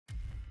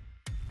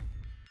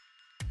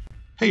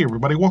Hey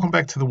everybody, welcome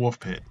back to the Wolf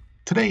Pit.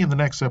 Today in the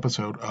next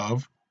episode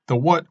of the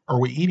What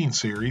Are We Eating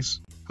series,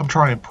 I'm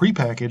trying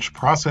prepackaged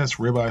processed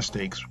ribeye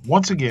steaks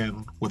once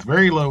again with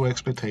very low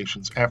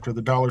expectations after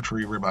the Dollar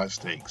Tree ribeye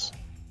steaks.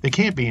 They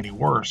can't be any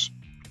worse,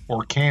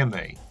 or can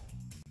they?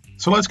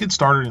 So let's get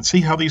started and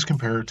see how these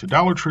compare to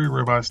Dollar Tree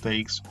ribeye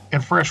steaks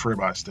and fresh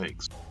ribeye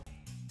steaks.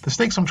 The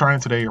steaks I'm trying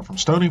today are from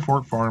Stony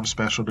Fork Farms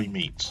Specialty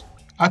Meats.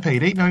 I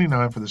paid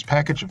 $8.99 for this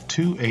package of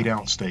two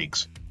 8-ounce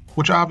steaks,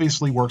 which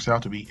obviously works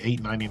out to be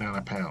 $8.99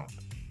 a pound,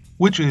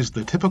 which is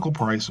the typical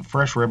price of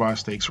fresh ribeye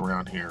steaks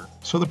around here,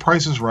 so the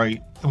price is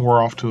right and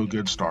we're off to a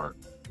good start.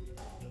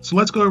 So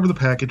let's go over the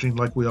packaging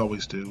like we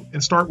always do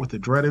and start with the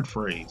dreaded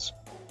phrase,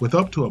 with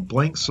up to a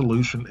blank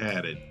solution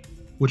added,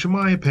 which in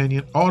my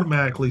opinion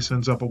automatically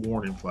sends up a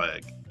warning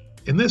flag.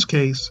 In this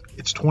case,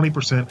 it's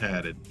 20%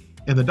 added.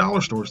 In the dollar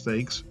store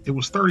steaks, it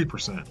was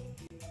 30%.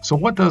 So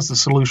what does the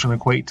solution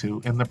equate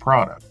to in the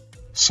product?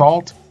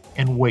 Salt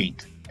and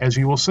weight, as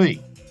you will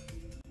see.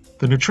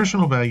 The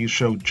nutritional values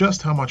show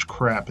just how much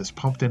crap is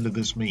pumped into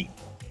this meat.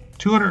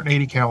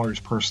 280 calories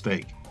per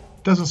steak.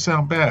 Doesn't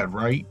sound bad,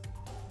 right?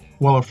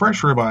 Well, a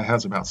fresh ribeye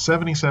has about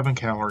 77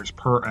 calories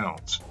per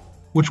ounce,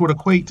 which would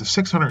equate to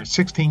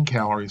 616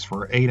 calories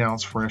for an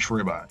 8-ounce fresh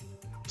ribeye.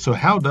 So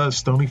how does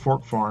Stony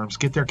Fork Farms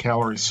get their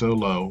calories so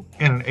low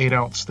in an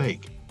 8-ounce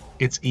steak?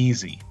 It's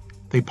easy.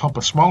 They pump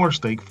a smaller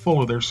steak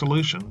full of their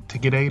solution to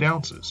get 8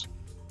 ounces.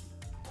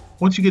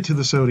 Once you get to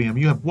the sodium,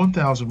 you have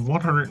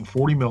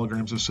 1,140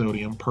 milligrams of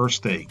sodium per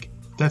steak.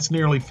 That's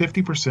nearly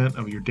 50%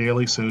 of your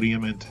daily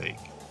sodium intake.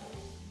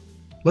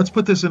 Let's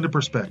put this into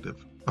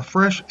perspective. A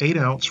fresh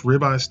 8-ounce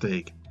ribeye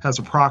steak has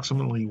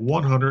approximately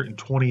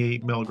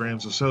 128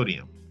 milligrams of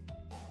sodium.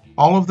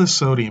 All of this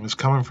sodium is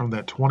coming from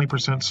that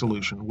 20%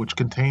 solution, which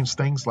contains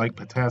things like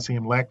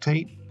potassium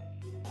lactate,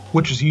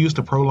 which is used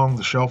to prolong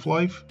the shelf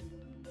life,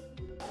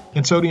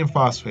 and sodium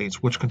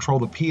phosphates, which control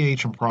the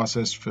pH in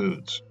processed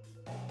foods.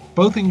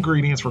 Both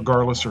ingredients,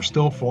 regardless, are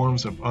still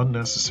forms of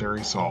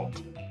unnecessary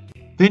salt.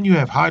 Then you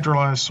have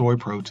hydrolyzed soy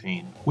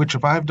protein, which,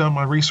 if I have done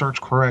my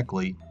research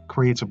correctly,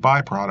 creates a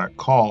byproduct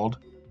called,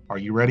 are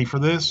you ready for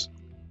this?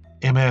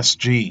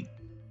 MSG.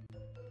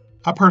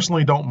 I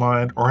personally don't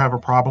mind or have a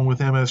problem with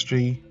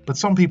MSG, but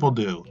some people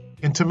do.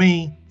 And to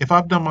me, if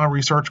I've done my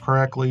research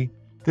correctly,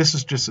 this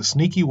is just a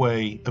sneaky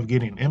way of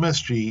getting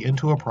MSG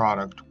into a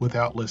product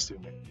without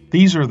listing it.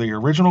 These are the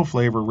original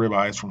flavor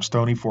ribeyes from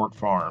Stony Fork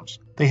Farms.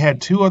 They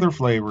had 2 other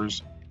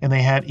flavors, and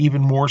they had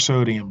even more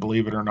sodium,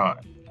 believe it or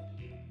not.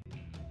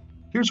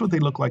 Here's what they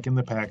look like in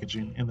the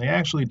packaging, and they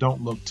actually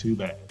don't look too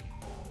bad.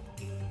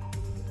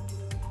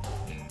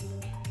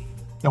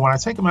 Now when I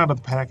take them out of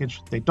the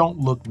package, they don't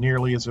look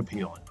nearly as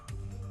appealing.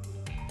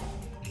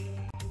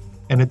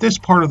 And at this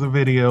part of the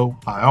video,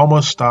 I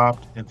almost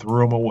stopped and threw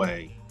them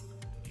away.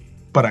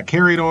 But I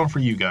carried on for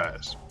you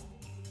guys.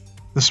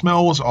 The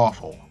smell was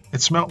awful.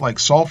 It smelled like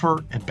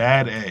sulfur and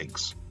bad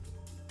eggs.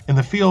 And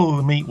the feel of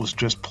the meat was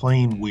just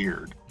plain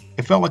weird.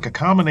 It felt like a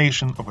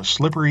combination of a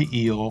slippery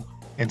eel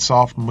and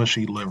soft,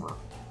 mushy liver.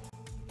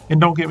 And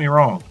don't get me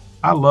wrong,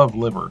 I love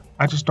liver.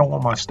 I just don't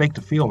want my steak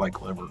to feel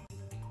like liver.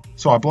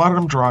 So I blotted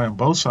them dry on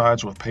both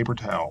sides with paper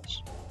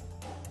towels.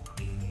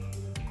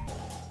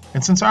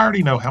 And since I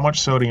already know how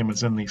much sodium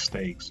is in these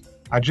steaks,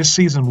 I just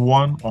seasoned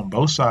one on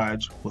both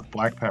sides with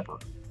black pepper.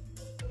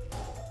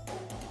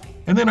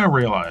 And then I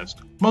realized,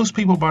 most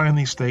people buying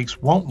these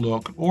steaks won't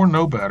look or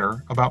know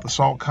better about the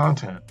salt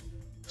content.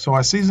 So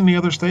I seasoned the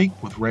other steak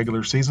with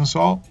regular seasoned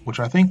salt, which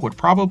I think would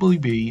probably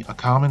be a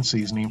common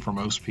seasoning for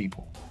most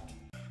people.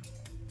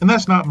 And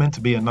that's not meant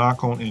to be a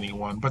knock on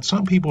anyone, but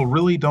some people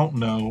really don't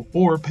know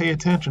or pay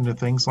attention to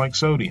things like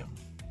sodium.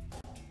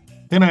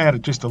 Then I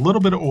added just a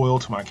little bit of oil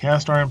to my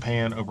cast iron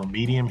pan over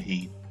medium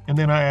heat, and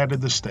then I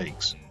added the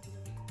steaks,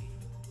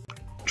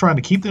 trying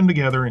to keep them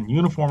together and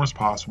uniform as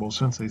possible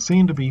since they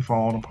seem to be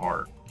falling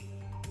apart.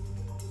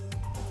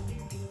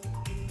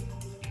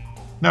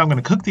 Now I'm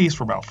going to cook these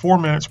for about 4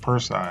 minutes per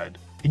side,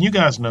 and you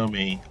guys know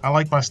me, I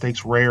like my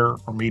steaks rare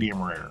or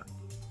medium rare.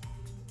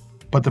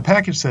 But the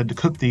package said to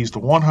cook these to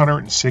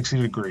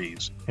 160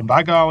 degrees, and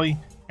by golly,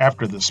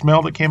 after the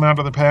smell that came out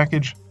of the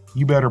package,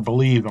 you better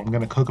believe I'm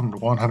going to cook them to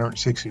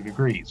 160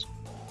 degrees.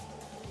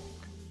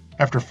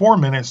 After 4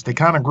 minutes, they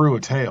kind of grew a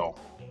tail.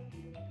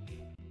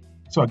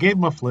 So I gave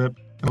them a flip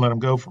and let them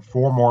go for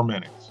 4 more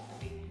minutes.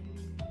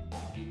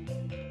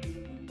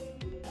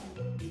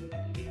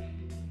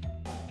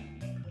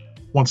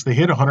 Once they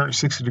hit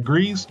 160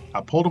 degrees,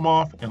 I pulled them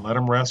off and let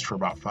them rest for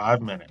about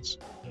 5 minutes.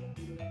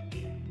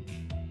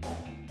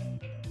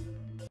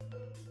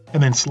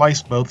 And then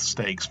sliced both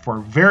steaks for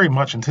a very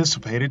much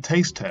anticipated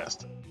taste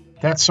test.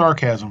 That's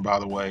sarcasm, by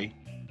the way.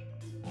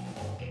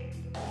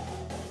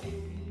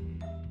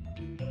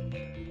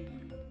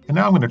 And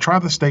now I'm going to try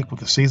the steak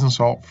with the seasoned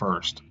salt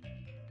first.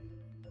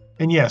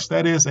 And yes,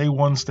 that is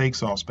A1 steak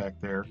sauce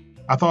back there.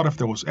 I thought if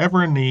there was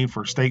ever a need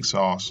for steak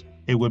sauce,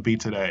 it would be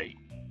today.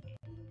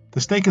 The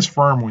steak is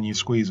firm when you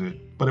squeeze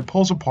it, but it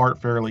pulls apart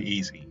fairly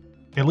easy.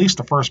 At least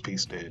the first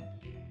piece did.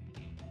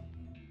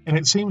 And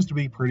it seems to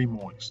be pretty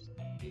moist.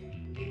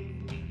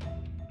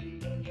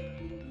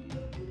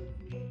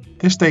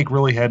 This steak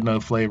really had no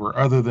flavor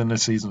other than the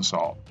seasoned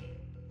salt.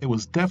 It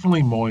was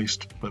definitely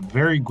moist, but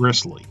very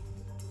gristly.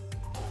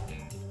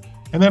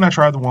 And then I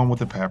tried the one with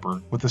the pepper,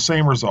 with the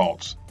same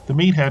results. The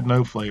meat had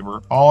no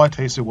flavor, all I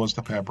tasted was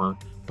the pepper,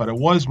 but it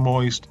was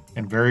moist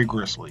and very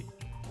gristly.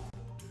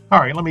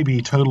 Alright, let me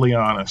be totally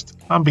honest,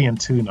 I'm being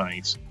too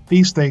nice.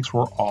 These steaks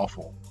were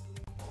awful.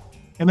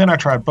 And then I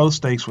tried both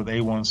steaks with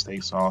A1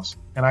 steak sauce,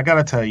 and I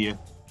gotta tell you,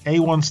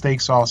 A1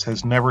 steak sauce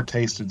has never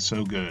tasted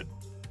so good.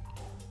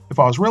 If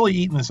I was really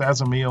eating this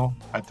as a meal,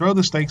 I'd throw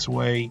the steaks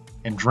away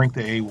and drink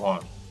the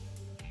A1.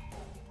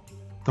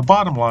 The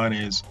bottom line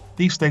is,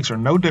 these steaks are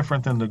no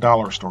different than the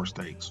dollar store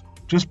steaks,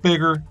 just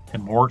bigger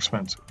and more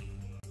expensive.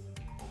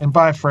 And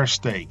buy fresh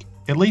steak.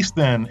 At least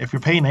then, if you're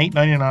paying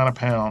 $8.99 a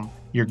pound,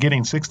 you're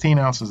getting 16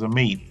 ounces of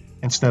meat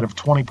instead of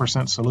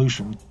 20%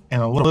 solution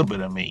and a little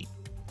bit of meat.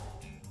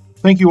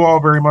 Thank you all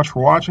very much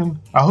for watching.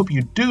 I hope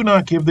you do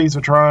not give these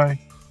a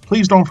try.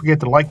 Please don't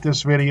forget to like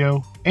this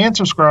video and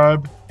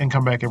subscribe, and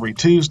come back every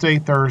Tuesday,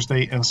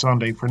 Thursday, and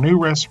Sunday for new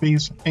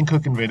recipes and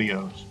cooking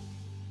videos.